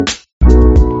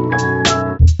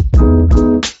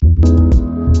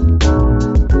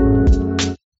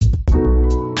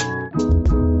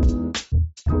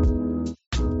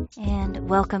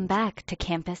Welcome back to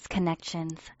Campus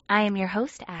Connections. I am your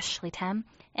host, Ashley Tem,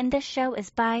 and this show is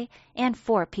by and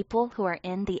for people who are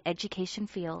in the education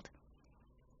field.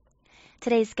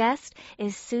 Today's guest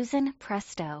is Susan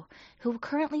Presto, who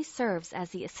currently serves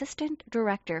as the Assistant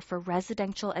Director for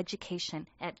Residential Education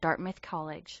at Dartmouth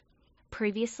College.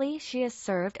 Previously, she has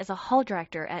served as a Hall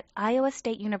Director at Iowa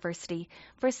State University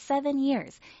for 7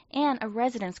 years and a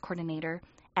Residence Coordinator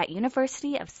at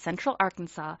University of Central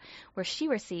Arkansas, where she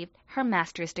received her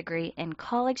master's degree in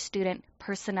College Student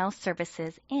Personnel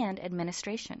Services and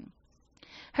Administration.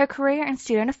 Her career in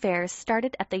student affairs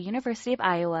started at the University of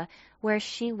Iowa, where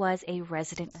she was a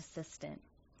resident assistant.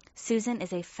 Susan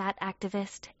is a fat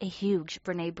activist, a huge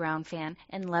Brené Brown fan,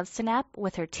 and loves to nap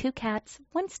with her 2 cats,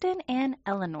 Winston and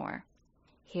Eleanor.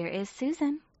 Here is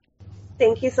Susan.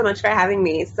 Thank you so much for having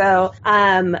me. So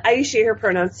I use she, her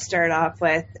pronouns to start off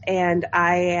with, and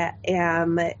I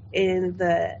am in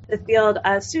the field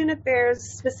of student affairs,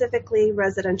 specifically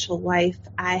residential life.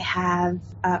 I have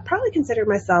probably considered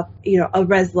myself, a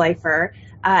res lifer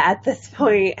at this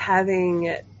point,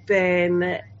 having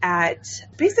been at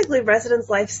basically residence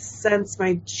life since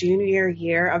my junior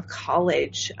year of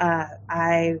college.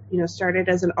 I started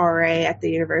as an RA at the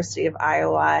University of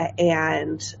Iowa,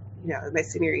 and my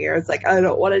senior year, it's like, I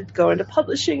don't want to go into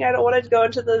publishing. I don't want to go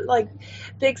into the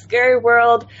big scary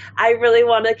world. I really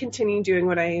want to continue doing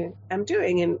what I am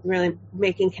doing and really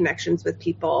making connections with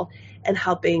people and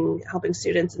helping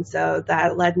students. And so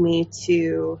that led me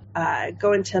to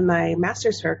go into my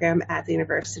master's program at the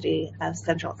University of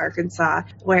Central Arkansas,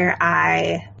 where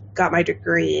I got my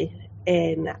degree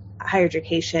in higher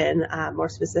education, more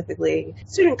specifically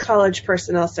student college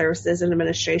personnel services and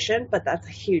administration, but that's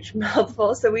a huge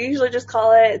mouthful. So we usually just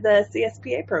call it the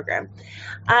CSPA program.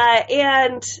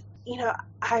 And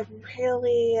I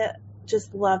really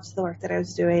just loved the work that I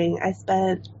was doing. I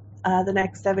spent the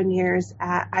next 7 years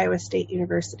at Iowa State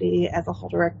University as a Hall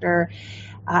Director,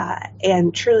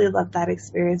 and truly loved that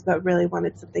experience, but really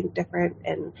wanted something different.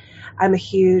 And I'm a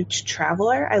huge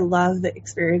traveler. I love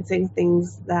experiencing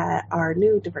things that are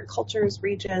new, different cultures,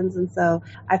 regions. And so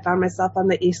I found myself on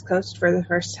the East Coast for the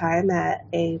first time at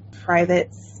a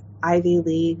private Ivy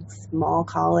League small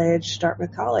college,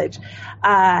 Dartmouth College,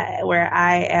 where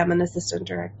I am an assistant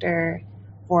director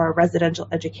for residential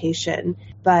education.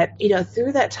 But,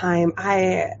 through that time,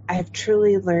 I have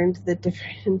truly learned the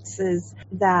differences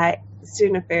that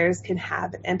student affairs can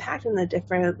have an impact in the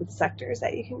different sectors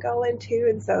that you can go into.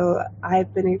 And so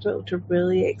I've been able to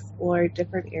really explore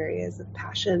different areas of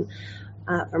passion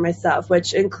for myself,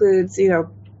 which includes, the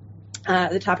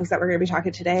topics that we're going to be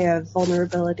talking today of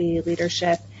vulnerability,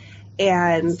 leadership,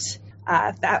 and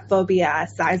fat phobia,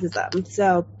 sizeism.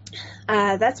 So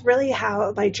that's really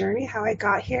how I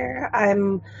got here.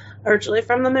 I'm originally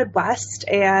from the Midwest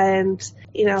and,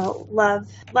 love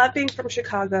being from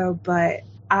Chicago, but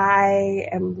I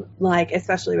am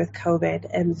especially with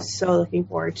COVID, am so looking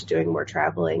forward to doing more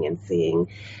traveling and seeing,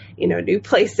 new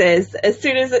places as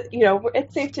soon as,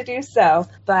 it's safe to do so.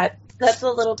 But that's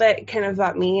a little bit kind of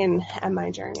about me and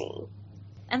my journey.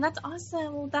 And that's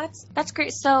awesome. Well, that's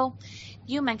great. So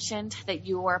you mentioned that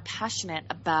you are passionate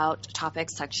about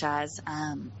topics such as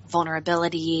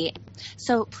vulnerability.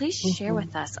 So please share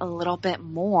with us a little bit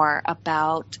more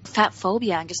about fat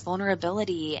phobia and just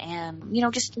vulnerability and,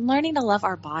 just learning to love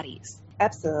our bodies.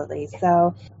 Absolutely.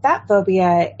 So fat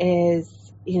phobia is,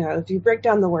 if you break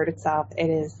down the word itself, it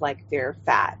is like fear of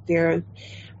fat, fear of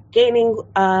gaining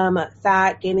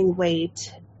fat, gaining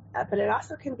weight. But it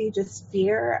also can be just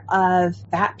fear of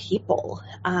fat people.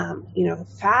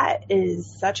 Fat is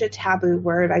such a taboo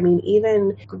word. I mean,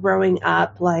 even growing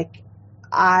up,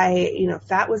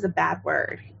 fat was a bad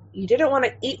word. You didn't want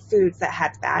to eat foods that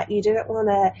had fat. You didn't want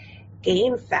to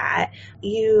gain fat.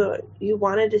 You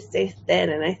wanted to stay thin.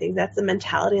 And I think that's a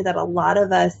mentality that a lot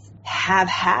of us have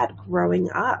had growing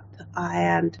up.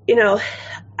 And,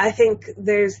 I think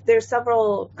there's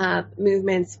several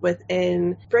movements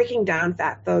within breaking down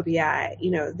fat phobia.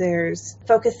 There's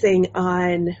focusing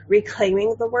on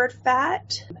reclaiming the word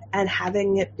fat and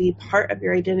having it be part of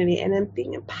your identity and then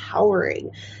being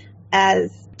empowering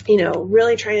as,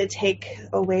 really trying to take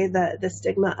away the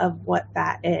stigma of what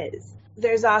fat is.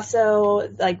 There's also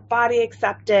body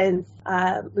acceptance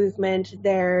movement.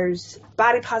 There's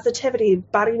body positivity,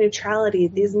 body neutrality,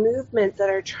 these movements that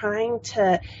are trying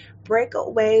to break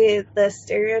away the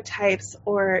stereotypes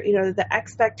or, the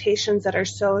expectations that are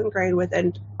so ingrained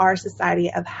within our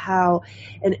society of how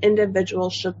an individual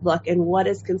should look and what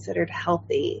is considered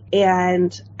healthy,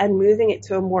 and moving it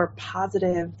to a more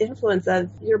positive influence of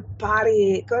your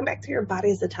body, going back to your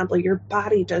body as a temple. Your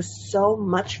body does so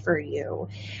much for you.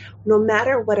 No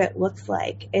matter what it looks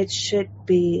like, it should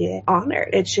be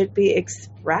honored. It should be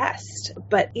expressed.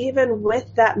 But even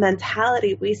with that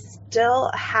mentality, we still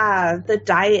have the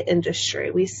diet industry.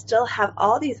 We still have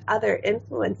all these other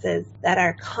influences that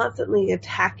are constantly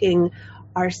attacking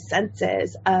our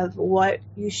senses of what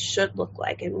you should look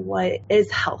like and what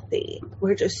is healthy.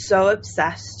 We're just so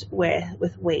obsessed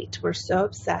with weight. We're so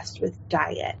obsessed with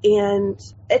diet. And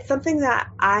it's something that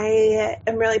I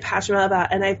am really passionate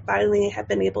about, and I finally have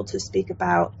been able to speak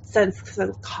about since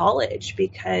college,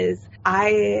 because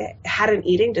I had an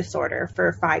eating disorder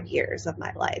for 5 years of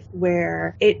my life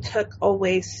where it took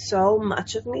away so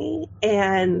much of me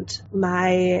and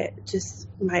my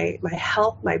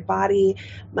health, my body,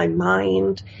 my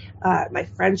mind, my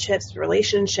friendships,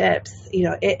 relationships.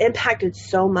 It impacted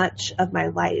so much of my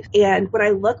life. And when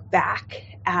I look back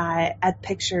at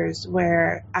pictures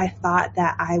where I thought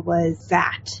that I was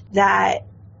fat, that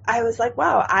I was like,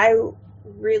 wow, I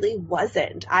really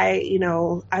wasn't. I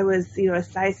was, a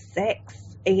size 6,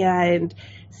 and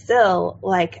still,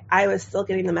 I was still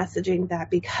getting the messaging that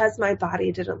because my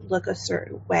body didn't look a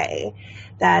certain way,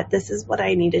 that this is what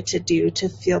I needed to do to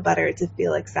feel better, to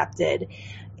feel accepted.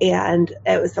 And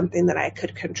it was something that I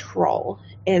could control.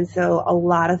 And so a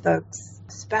lot of folks,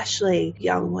 especially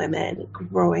young women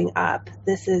growing up,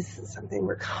 this is something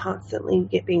we're constantly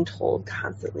being told,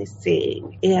 constantly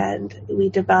seeing. And we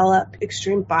develop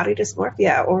extreme body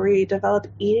dysmorphia, or we develop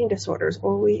eating disorders,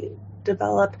 or we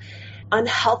develop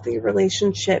unhealthy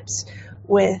relationships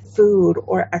with food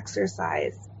or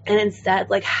exercise. And instead,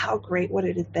 how great would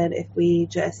it have been if we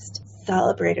just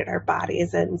celebrated our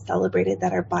bodies and celebrated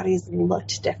that our bodies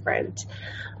looked different?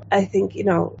 I think,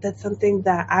 that's something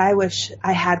that I wish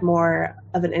I had more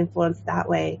of an influence that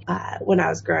way when I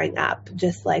was growing up,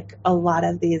 just like a lot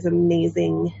of these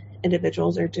amazing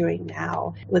individuals are doing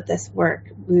now with this work,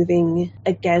 moving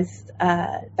against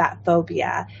that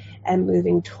phobia and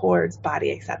moving towards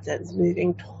body acceptance,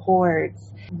 moving towards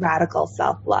radical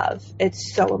self-love.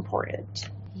 It's so important.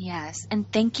 Yes, and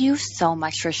thank you so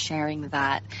much for sharing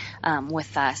that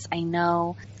with us. I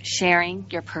know sharing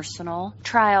your personal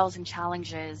trials and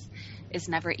challenges is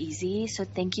never easy, so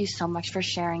thank you so much for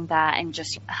sharing that and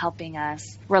just helping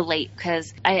us relate,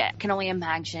 because I can only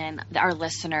imagine that our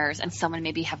listeners and someone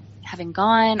maybe having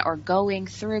gone or going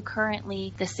through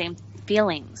currently the same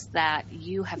feelings that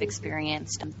you have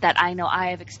experienced, that I know I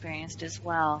have experienced as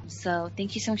well. So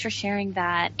thank you so much for sharing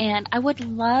that. And I would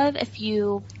love if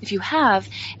you have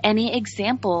any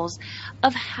examples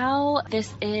of how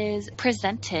this is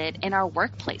presented in our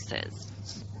workplaces.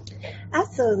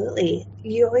 Absolutely.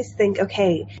 You always think,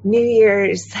 okay, New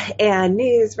Year's and New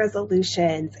Year's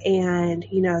resolutions, and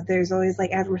there's always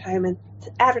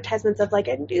advertisements of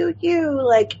a new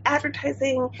you,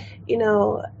 advertising,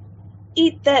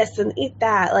 eat this and eat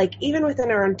that. Even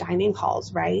within our own dining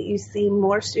halls, right? You see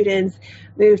more students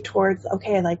move towards,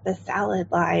 the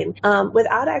salad line,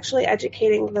 without actually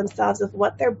educating themselves of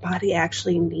what their body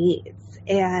actually needs.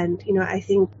 And, I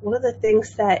think one of the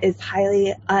things that is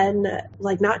highly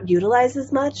not utilized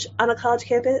as much on a college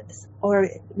campus, or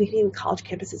maybe even college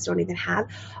campuses don't even have,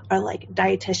 are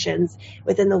dietitians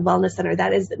within the wellness center.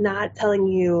 That is not telling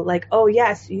you oh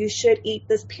yes, you should eat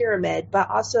this pyramid, but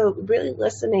also really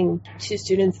listening to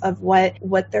students of what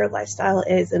their lifestyle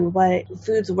is and what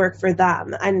foods work for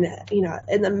them. And,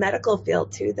 in the medical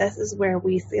field too, this is where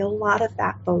we see a lot of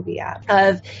fat phobia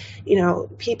of,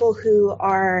 people who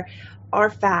are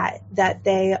fat, that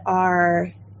they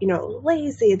are,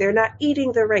 lazy, they're not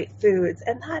eating the right foods.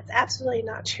 And that's absolutely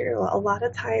not true. A lot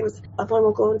of times one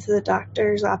will go into the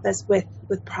doctor's office with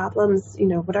problems,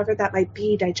 whatever that might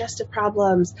be, digestive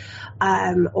problems,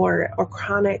 or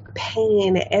chronic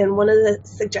pain. And one of the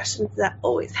suggestions that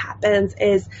always happens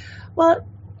is, well,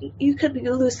 you could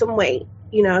lose some weight.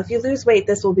 If you lose weight,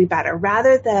 this will be better.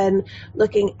 Rather than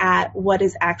looking at what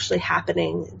is actually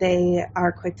happening, they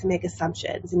are quick to make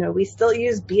assumptions. We still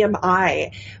use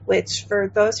BMI, which,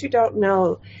 for those who don't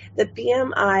know, the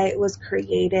BMI was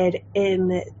created in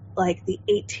the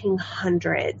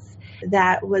 1800s.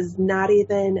 That was not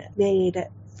even made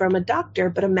from a doctor,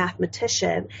 but a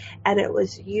mathematician. And it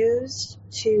was used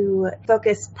to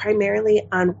focus primarily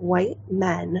on white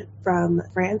men from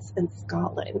France and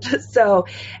Scotland. So,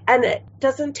 and it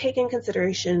doesn't take in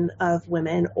consideration of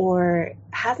women, or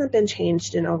hasn't been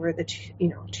changed in over the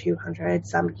 200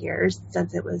 some years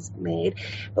since it was made,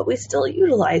 but we still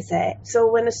utilize it. So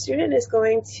when a student is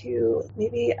going to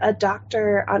maybe a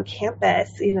doctor on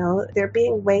campus, they're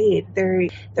being weighed, they're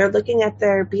looking at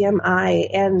their BMI,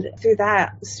 and through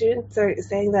that, students are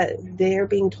saying that they're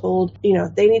being told,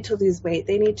 they need to lose weight,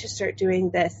 they need to start doing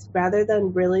this, rather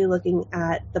than really looking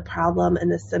at the problem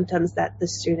and the symptoms that the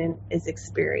student is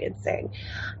experiencing.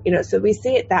 So we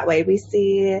see it that way. We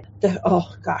see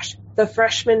the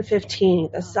freshman 15,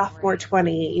 the sophomore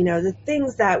 20, the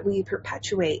things that we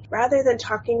perpetuate, rather than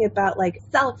talking about like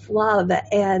self-love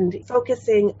and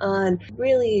focusing on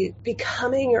really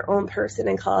becoming your own person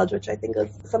in college, which I think is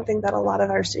something that a lot of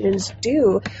our students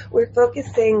do. We're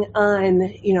focusing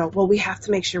on, we have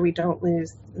to make sure we don't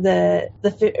lose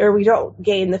we don't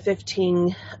gain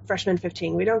the freshman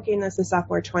 15. We don't gain the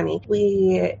sophomore 20.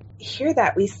 We hear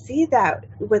that, we see that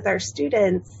with our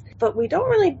students, but we don't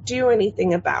really do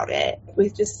anything about it. We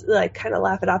just kind of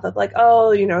laugh it off of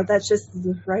that's just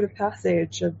the rite of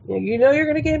passage of, you're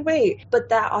going to gain weight. But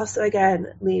that also,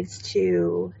 again, leads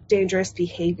to dangerous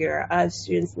behavior of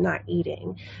students not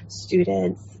eating,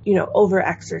 students,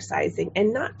 over-exercising,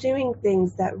 and not doing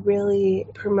things that really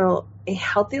promote a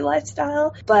healthy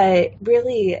lifestyle, but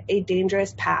really a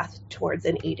dangerous path towards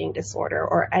an eating disorder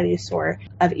or any sort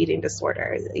of eating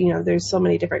disorder. There's so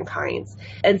many different kinds.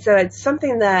 And so it's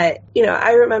something that,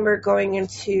 I remember going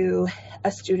into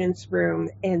a student's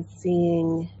room and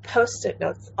seeing Post-it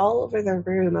notes all over their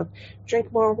room of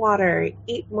drink more water,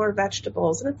 eat more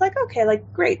vegetables. And it's okay,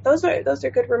 great. Those are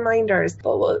good reminders.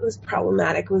 But what was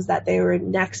problematic was that they were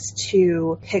next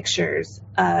to pictures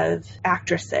of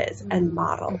actresses and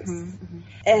models. Mm-hmm.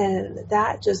 And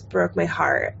that just broke my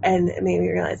heart and it made me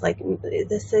realize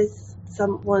this is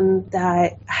someone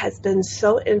that has been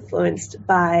so influenced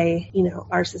by,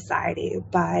 our society,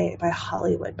 by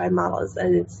Hollywood, by models,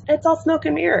 and it's all smoke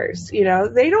and mirrors. They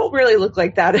don't really look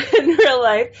like that in real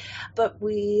life, but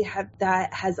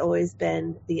that has always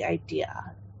been the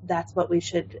idea. That's what we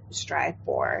should strive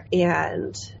for,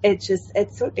 and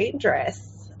it's so dangerous.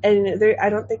 And I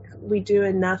don't think we do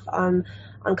enough on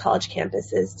college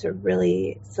campuses to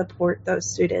really support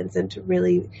those students and to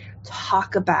really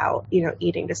talk about,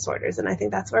 eating disorders. And I think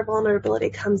that's where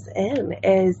vulnerability comes in,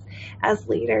 is as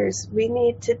leaders, we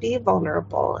need to be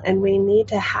vulnerable and we need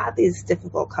to have these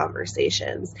difficult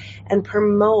conversations and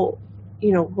promote,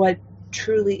 what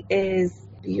truly is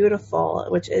beautiful,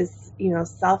 which is,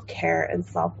 self-care and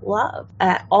self-love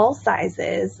at all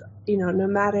sizes, no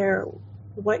matter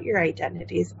what your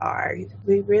identities are.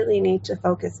 We really need to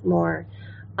focus more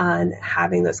on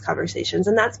having those conversations.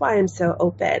 And that's why I'm so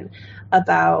open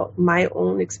about my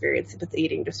own experience with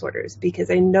eating disorders,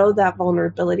 because I know that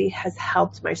vulnerability has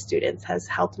helped my student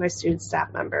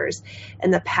staff members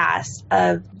in the past,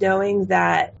 of knowing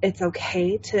that it's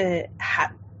okay to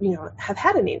have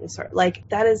had an eating disorder.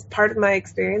 That is part of my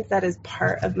experience. That is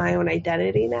part of my own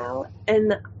identity now.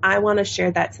 And I want to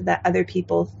share that so that other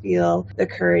people feel the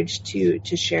courage to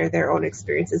share their own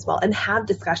experience as well and have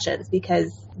discussions,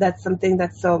 because that's something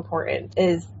that's so important,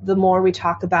 is the more we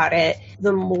talk about it,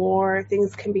 the more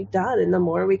things can be done and the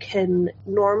more we can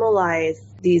normalize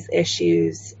these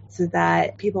issues so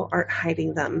that people aren't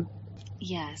hiding them.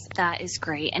 Yes, that is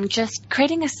great. And just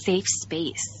creating a safe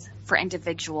space for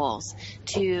individuals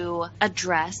to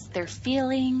address their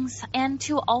feelings and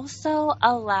to also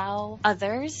allow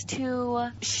others to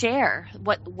share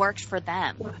what worked for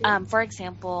them. For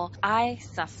example, I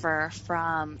suffer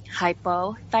from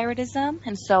hypothyroidism,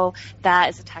 and so that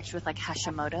is attached with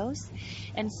Hashimoto's.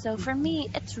 And so for me,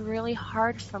 it's really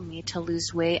hard for me to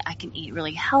lose weight. I can eat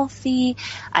really healthy.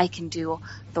 I can do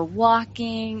the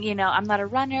walking. I'm not a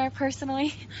runner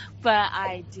personally, but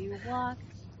I do walk.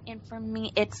 And for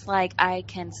me, it's I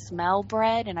can smell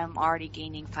bread and I'm already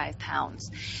gaining 5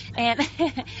 pounds. And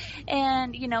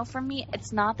for me,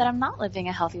 it's not that I'm not living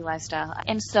a healthy lifestyle.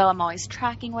 And so I'm always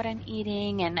tracking what I'm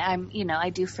eating, and I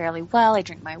do fairly well. I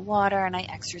drink my water and I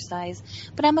exercise,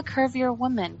 but I'm a curvier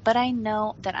woman, but I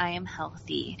know that I am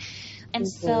healthy. And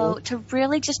so to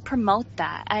really just promote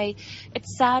that,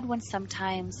 it's sad when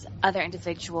sometimes other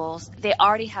individuals, they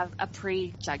already have a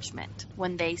prejudgment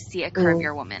when they see a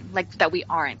curvier woman, that we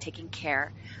aren't taking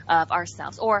care of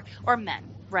ourselves, or men.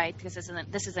 right? Because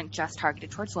this isn't just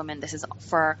targeted towards women. This is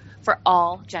for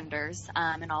all genders,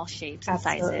 and all shapes and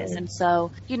sizes. And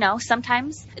so,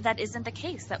 sometimes that isn't the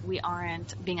case, that we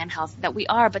aren't being unhealthy, that we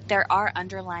are, but there are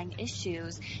underlying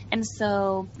issues. And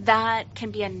so that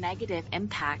can be a negative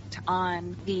impact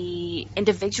on the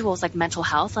individual's like mental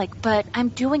health. Like, but I'm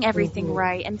doing everything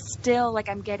right, and still like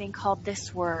I'm getting called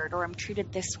this word, or I'm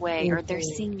treated this way, or they're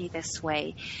seeing me this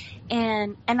way.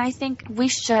 And I think we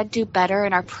should do better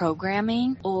in our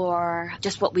programming, or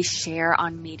just what we share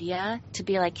on media, to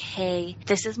be like, hey,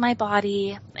 this is my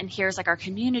body, and here's like our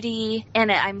community,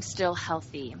 and I'm still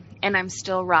healthy, and I'm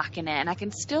still rocking it, and I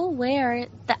can still wear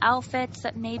the outfits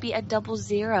that maybe a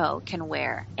 00 can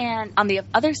wear. And on the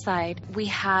other side, we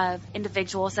have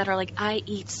individuals that are like, I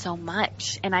eat so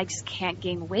much and I just can't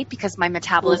gain weight because my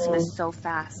metabolism is so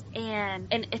fast.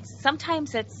 And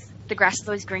sometimes the grass is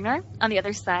always greener on the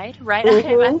other side, right?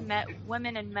 I've met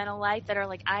women and men alike that are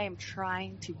like, I am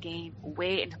trying to gain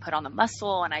weight and to put on the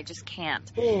muscle, and I just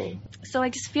can't. So I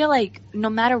just feel like no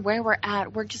matter where we're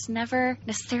at, we're just never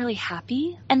necessarily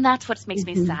happy. And that's what makes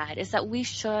me sad, is that we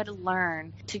should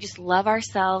learn to just love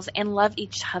ourselves and love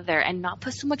each other, and not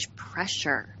put so much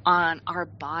pressure on our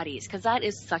bodies, because that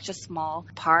is such a small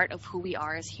part of who we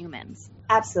are as humans.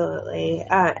 Absolutely.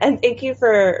 And thank you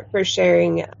for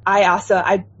sharing.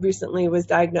 I recently was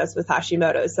diagnosed with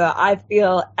Hashimoto's, so I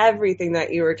feel everything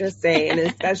that you were just saying,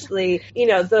 especially,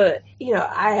 I've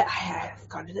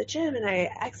gone to the gym and I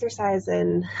exercise,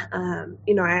 and,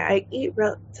 I eat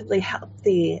relatively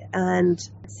healthy, and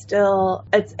still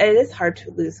it is hard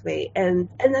to lose weight. And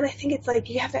then I think it's like,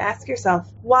 you have to ask yourself,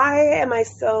 why am I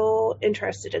so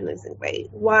interested in losing weight?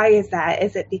 Why is that?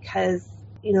 Is it because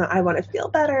I want to feel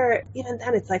better? Even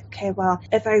then it's like, okay, well,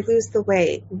 if I lose the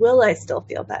weight, will I still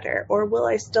feel better? Or will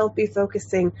I still be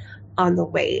focusing on the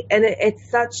weight? And it's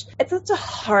such a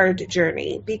hard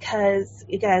journey, because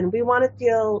again, we want to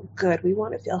feel good. We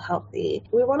want to feel healthy.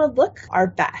 We want to look our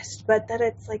best, but then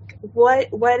it's like,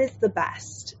 what is the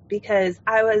best? Because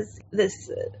I was this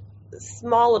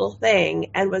small little thing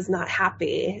and was not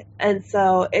happy. And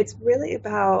so it's really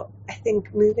about, I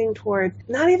think, moving towards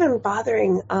not even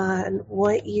bothering on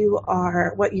what you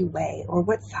are, what you weigh, or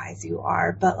what size you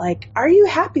are, but like, are you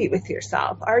happy with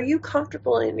yourself? Are you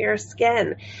comfortable in your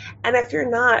skin? And if you're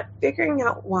not, figuring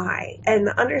out why, and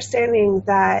understanding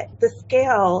that the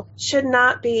scale should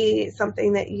not be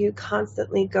something that you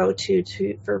constantly go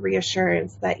to for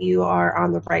reassurance that you are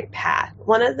on the right path.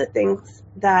 One of the things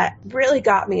that really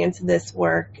got me into this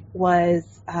work was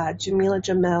Jameela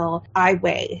Jamil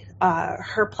iWeigh,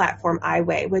 her platform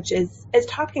iWeigh, which is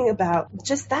talking about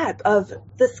just that, of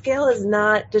the scale is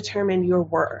not determine your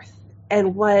worth.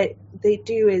 And what they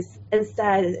do is,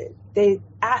 instead, they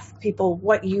ask people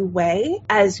what you weigh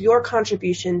as your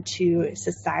contribution to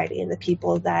society and the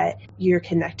people that you're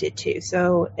connected to.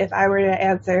 So if I were to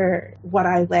answer what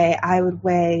I weigh, I would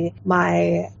weigh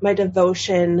my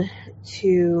devotion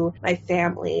to my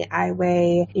family. I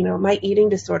weigh, my eating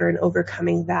disorder and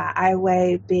overcoming that. I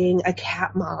weigh being a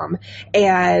cat mom,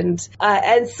 and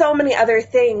so many other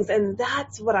things. And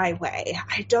that's what I weigh.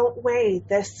 I don't weigh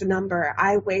this number.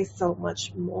 I weigh so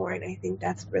much more. And I think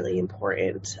that's really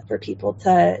important for people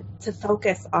to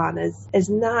focus on, is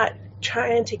not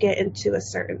trying to get into a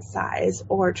certain size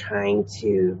or trying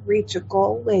to reach a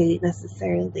goal weight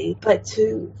necessarily, but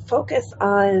to focus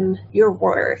on your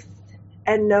worth,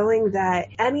 and knowing that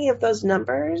any of those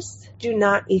numbers do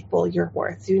not equal your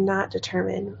worth, do not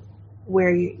determine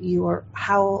where you are,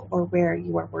 how or where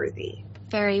you are worthy.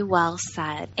 Very well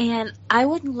said. And I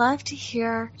would love to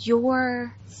hear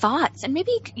your thoughts and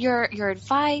maybe your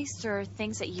advice, or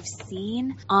things that you've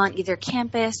seen on either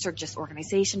campus or just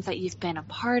organizations that you've been a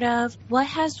part of. What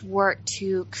has worked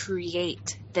to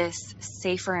create this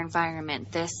safer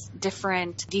environment, this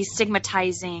different,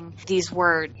 destigmatizing these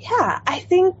words? Yeah, I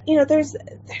think, there's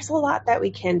a lot that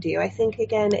we can do. I think,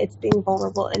 again, it's being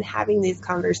vulnerable and having these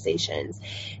conversations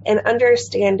and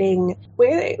understanding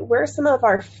where some of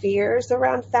our fears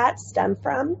around fat stem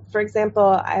from. For example,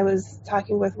 I was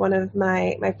talking with one of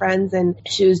my friends, and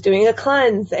she was doing a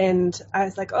cleanse, and I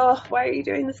was like, oh, why are you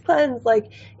doing this cleanse?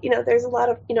 Like, there's a lot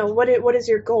of, what is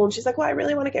your goal? And she's like, well, I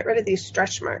really want to get rid of these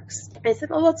stretch marks. I said,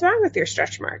 well, what's wrong with your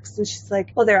stretch marks? And she's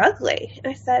like, well, they're ugly.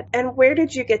 And I said, and where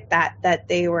did you get that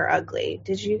they were ugly?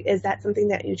 Is that something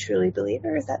that you truly believe,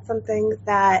 or is that something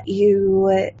that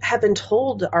you have been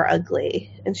told are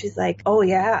ugly? And she's like, oh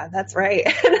yeah, that's right.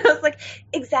 And I was like,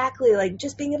 exactly, like,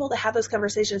 just being able to have those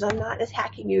conversations. I'm not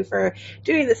attacking you for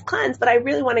doing this cleanse, but I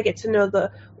really want to get to know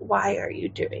the why are you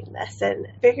doing this, and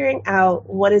figuring out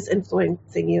what is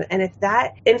influencing you. And if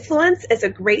that influence is a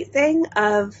great thing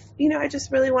of, I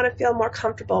just really want to feel more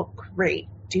comfortable, great.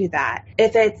 do that.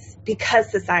 If it's because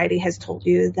society has told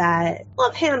you that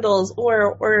love handles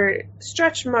or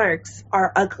stretch marks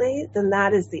are ugly, then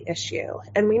that is the issue.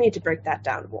 And we need to break that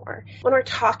down more. When we're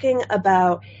talking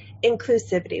about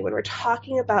inclusivity, when we're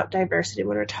talking about diversity,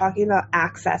 when we're talking about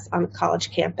access on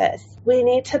college campus, we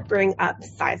need to bring up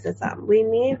sizeism. We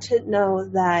need to know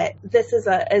that this is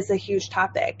a huge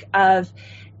topic of,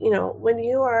 when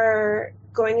you are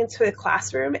going into a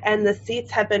classroom and the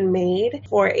seats have been made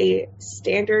for a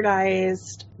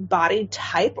standardized body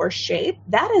type or shape,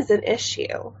 that is an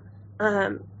issue.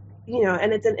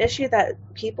 And it's an issue that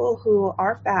people who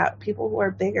are fat, people who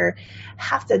are bigger,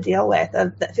 have to deal with,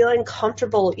 of feeling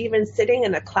comfortable even sitting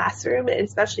in a classroom,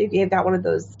 especially if you've got one of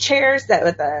those chairs that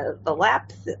with the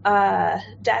lap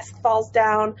desk falls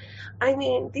down. I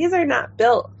mean, these are not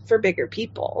built for bigger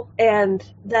people. And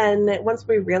then once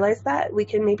we realize that, we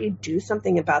can maybe do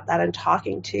something about that, and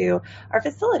talking to our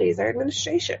facilities, our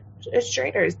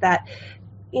administrators, that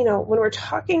when we're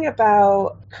talking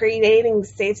about creating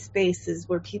safe spaces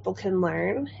where people can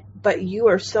learn, but you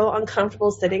are so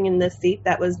uncomfortable sitting in this seat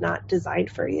that was not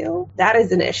designed for you, that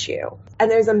is an issue.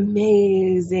 And there's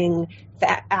amazing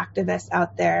fat activists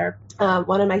out there.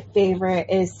 One of my favorite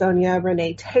is Sonia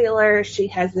Renee Taylor. She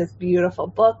has this beautiful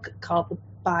book called The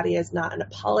Body Is Not an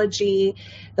Apology,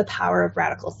 The Power of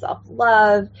Radical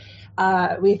Self-Love.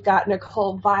 We've got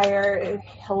Nicole Byer, a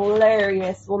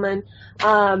hilarious woman,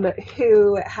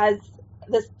 who has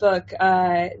this book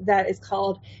that is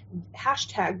called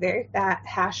 #Very Fat,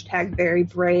 #Very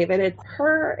Brave. And it's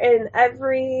her in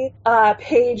every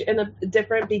page in a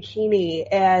different bikini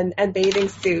and bathing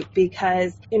suit,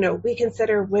 because, we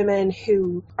consider women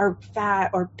who are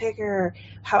fat or bigger,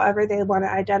 however they want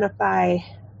to identify,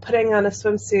 putting on a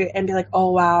swimsuit and be like, oh,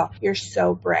 wow, you're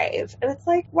so brave. And it's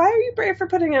like, why are you brave for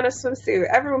putting on a swimsuit?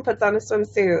 Everyone puts on a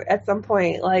swimsuit at some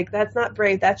point. Like, that's not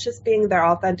brave. That's just being their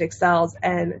authentic selves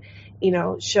and,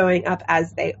 showing up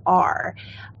as they are.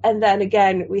 And then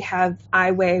again, we have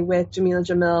I Weigh with Jamila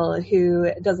Jamil,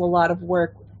 who does a lot of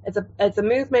work. It's a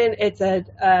movement. It's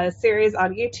a series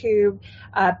on YouTube,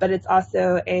 but it's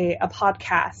also a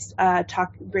podcast,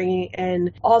 bringing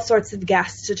in all sorts of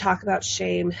guests to talk about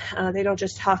shame. They don't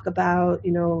just talk about,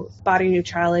 body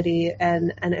neutrality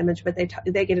and image, but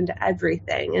they get into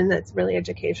everything, and that's really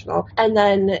educational. And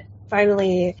then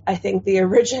finally, I think the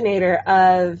originator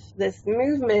of this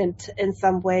movement in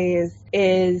some ways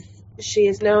she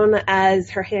is known as,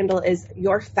 her handle is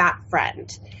Your Fat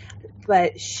Friend.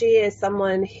 But she is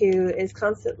someone who is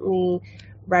constantly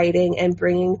writing and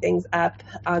bringing things up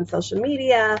on social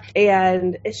media,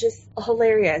 and it's just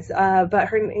hilarious. But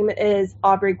her name is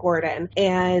Aubrey Gordon,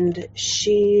 and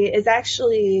she is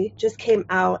actually just came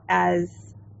out as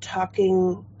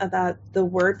talking about the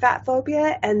word fat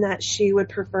phobia, and that she would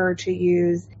prefer to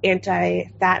use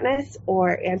anti-fatness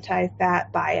or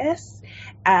anti-fat bias,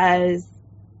 as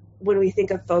when we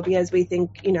think of phobias, we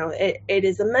think, it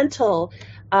is a mental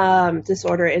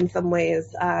disorder in some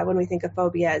ways when we think of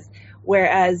phobias,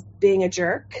 whereas being a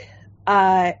jerk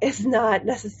is not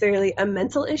necessarily a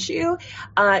mental issue.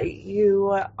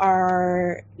 You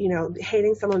are,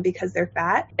 hating someone because they're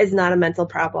fat is not a mental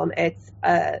problem. It's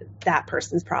that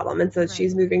person's problem. And so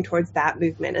she's moving towards that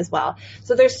movement as well.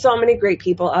 So there's so many great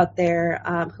people out there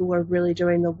who are really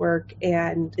doing the work,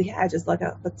 and I just look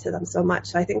up to them so much.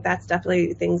 So I think that's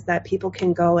definitely things that people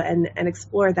can go and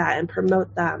explore that and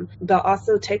promote them, but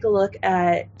also take a look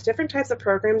at different types of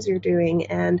programs you're doing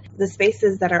and the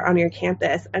spaces that are on your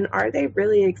campus, and are they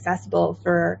really accessible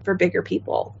for bigger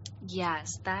people?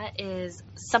 Yes, that is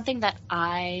something that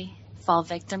I fall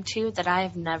victim to, that I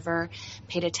have never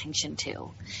paid attention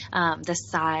to. The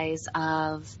size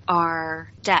of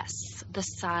our desks, the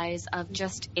size of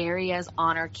just areas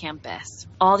on our campus.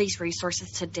 All these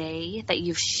resources today that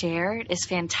you've shared is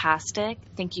fantastic.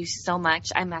 Thank you so much.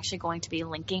 I'm actually going to be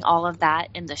linking all of that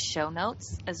in the show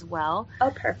notes as well. Oh,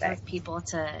 perfect. For people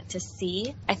to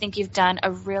see. I think you've done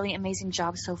a really amazing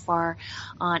job so far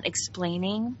on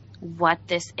explaining what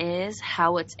this is,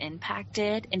 how it's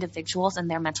impacted individuals and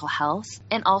their mental health,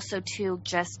 and also to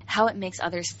just how it makes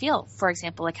others feel. For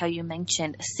example, like how you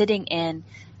mentioned sitting in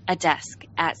a desk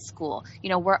at school.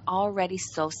 We're already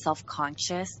so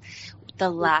self-conscious. The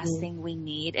last thing we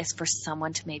need is for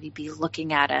someone to maybe be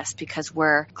looking at us because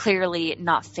we're clearly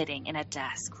not fitting in a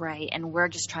desk, right? And we're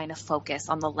just trying to focus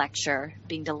on the lecture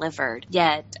being delivered.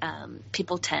 Yet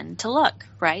people tend to look,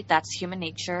 right? That's human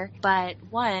nature. But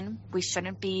one, we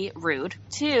shouldn't be rude.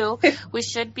 Two, we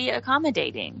should be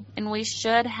accommodating, and we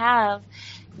should have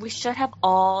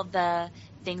all the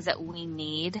things that we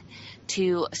need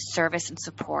to service and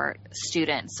support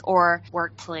students or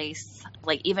workplace,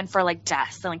 like even for like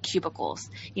desks and like cubicles.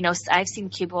 You know, I've seen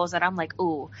cubicles that I'm like,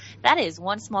 ooh, that is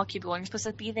one small cubicle and you're supposed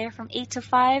to be there from 8 to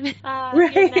 5,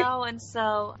 Right. you know, and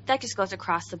so that just goes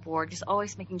across the board, just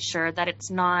always making sure that it's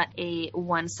not a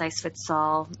one size fits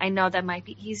all. I know that might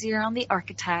be easier on the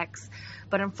architects,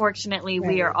 but unfortunately,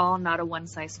 we are all not a one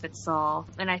size fits all.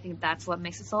 And I think that's what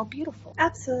makes us all beautiful.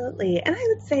 Absolutely. And I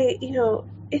would say, you know,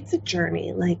 it's a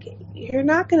journey. Like, you're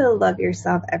not going to love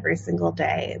yourself every single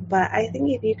day. But I think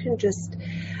if you can just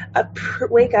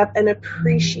wake up and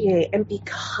appreciate and be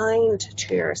kind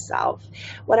to yourself,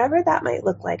 whatever that might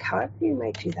look like, however you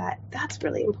might do that, that's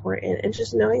really important. And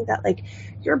just knowing that, like,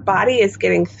 your body is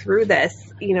getting through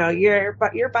this, you know, your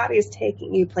body is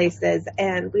taking you places,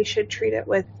 and we should treat it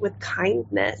with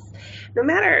kindness, no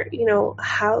matter, you know,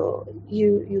 how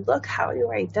you look, how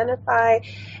you identify.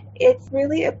 It's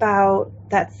really about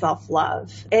that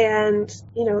self-love. And,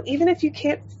 you know, even if you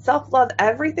can't self-love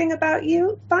everything about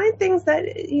you, find things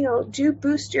that, you know, do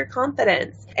boost your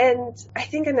confidence. And I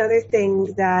think another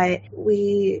thing that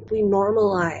we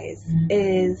normalize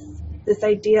is this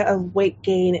idea of weight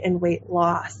gain and weight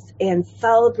loss, and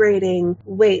celebrating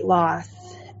weight loss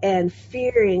and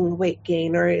fearing weight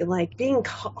gain, or like being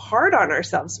hard on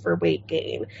ourselves for weight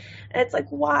gain. And it's like,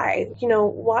 why? You know,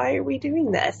 why are we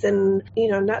doing this? And, you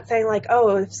know, not saying like,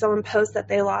 oh, if someone posts that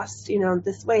they lost, you know,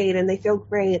 this weight and they feel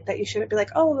great, that you shouldn't be like,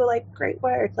 oh, like, great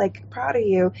work, like, proud of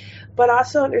you. But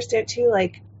also understand too,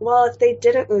 like, well, if they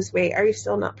didn't lose weight, are you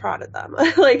still not proud of them?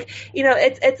 Like, you know,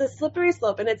 it's a slippery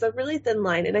slope, and it's a really thin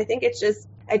line. And I think it's just,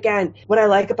 again, what I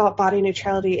like about body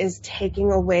neutrality is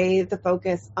taking away the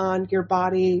focus on your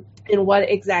body and what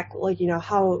exactly, you know,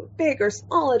 how big or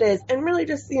small it is, and really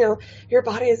just, you know, your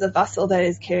body is a vessel that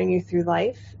is carrying you through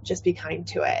life. Just be kind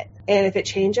to it. And if it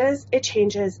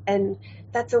changes, and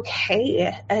that's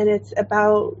okay. And it's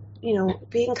about, you know,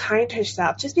 being kind to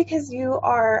yourself. Just because you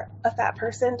are a fat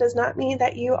person does not mean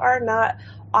that you are not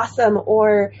awesome,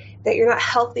 or that you're not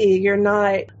healthy. You're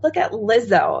not. Look at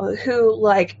Lizzo, who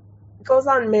like goes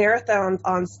on marathons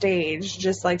on stage,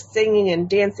 just like singing and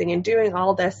dancing and doing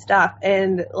all this stuff.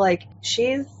 And like,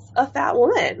 she's a fat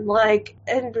woman, like,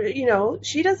 and, you know,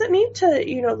 she doesn't need to,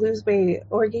 you know, lose weight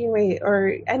or gain weight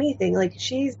or anything. Like,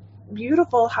 she's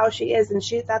beautiful how she is, and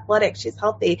she's athletic, she's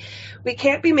healthy. We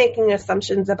can't be making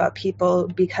assumptions about people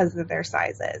because of their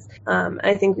sizes.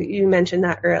 I think you mentioned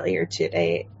that earlier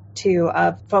today too,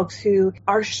 of folks who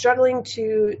are struggling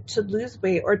to lose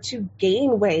weight or to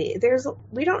gain weight.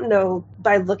 We don't know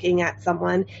by looking at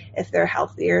someone if they're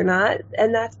healthy or not,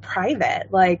 and that's private.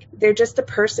 Like, they're just a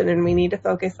person, and we need to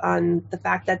focus on the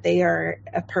fact that they are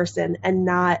a person and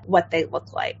not what they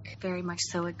look like. Very much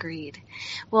so, agreed.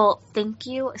 Well, thank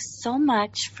you so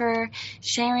much for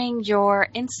sharing your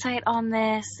insight on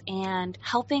this and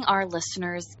helping our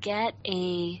listeners get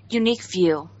a unique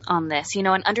view on this, you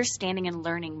know, and understanding and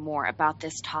learning more about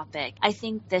this topic. I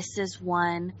think this is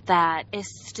one that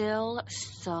is still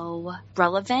so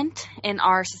relevant in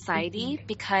our society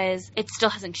because it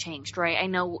still hasn't changed, right? I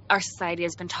know our society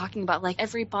has been talking about like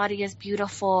everybody is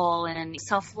beautiful and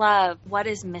self-love. What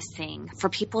is missing for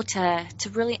people to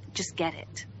really just get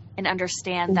it and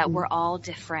understand that we're all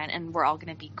different and we're all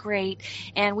going to be great,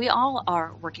 and we all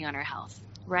are working on our health.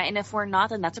 Right. And if we're not,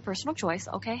 then that's a personal choice.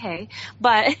 Okay. Hey,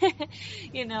 but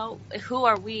you know, who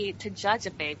are we to judge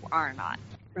if they are or not?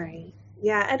 Right.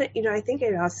 Yeah. And, you know, I think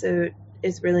it also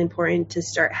is really important to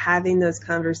start having those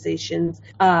conversations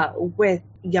with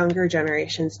younger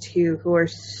generations too, who are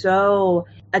so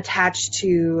attached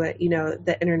to, you know,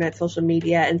 the internet, social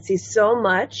media, and see so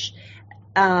much.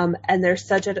 And they're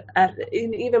such an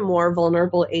even more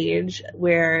vulnerable age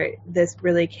where this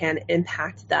really can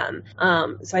impact them.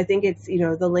 So I think it's, you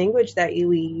know, the language that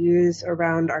we use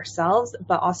around ourselves,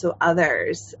 but also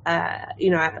others.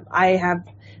 You know, I have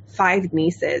 5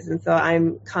 nieces, and so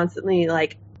I'm constantly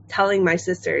like telling my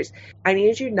sisters, I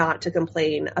need you not to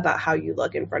complain about how you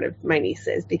look in front of my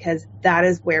nieces, because that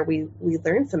is where we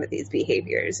learn some of these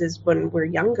behaviors, is when we're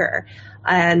younger.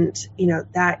 And, you know,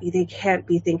 that they can't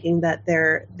be thinking that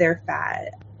they're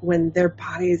fat when their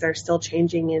bodies are still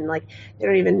changing, and like they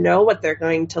don't even know what they're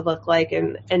going to look like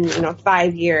in you know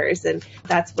 5 years. And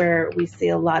that's where we see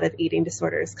a lot of eating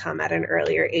disorders come at an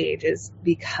earlier age, is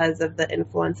because of the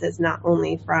influences not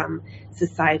only from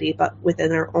society but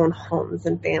within our own homes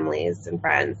and families and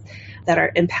friends that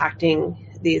are impacting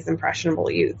these impressionable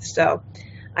youth. So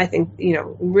I think, you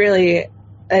know, really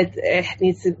it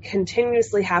needs to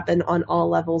continuously happen on all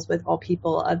levels with all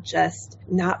people, of just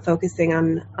not focusing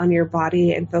on your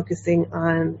body and focusing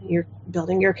on your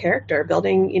building your character,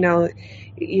 building,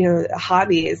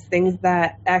 hobbies, things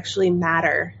that actually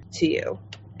matter to you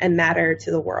and matter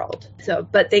to the world. So,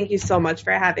 but thank you so much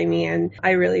for having me. And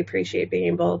I really appreciate being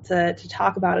able to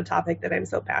talk about a topic that I'm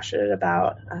so passionate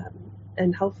about.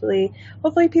 And hopefully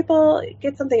people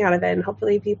get something out of it, and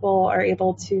hopefully people are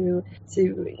able to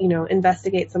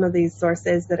investigate some of these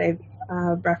sources that I've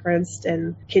referenced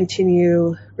and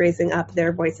continue raising up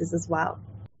their voices as well.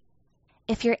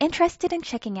 If you're interested in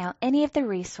checking out any of the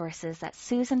resources that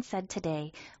Susan said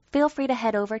today, feel free to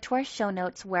head over to our show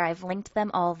notes where I've linked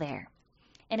them all there.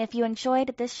 And if you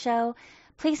enjoyed this show,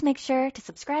 please make sure to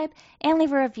subscribe and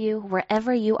leave a review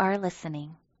wherever you are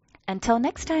listening. Until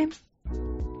next time.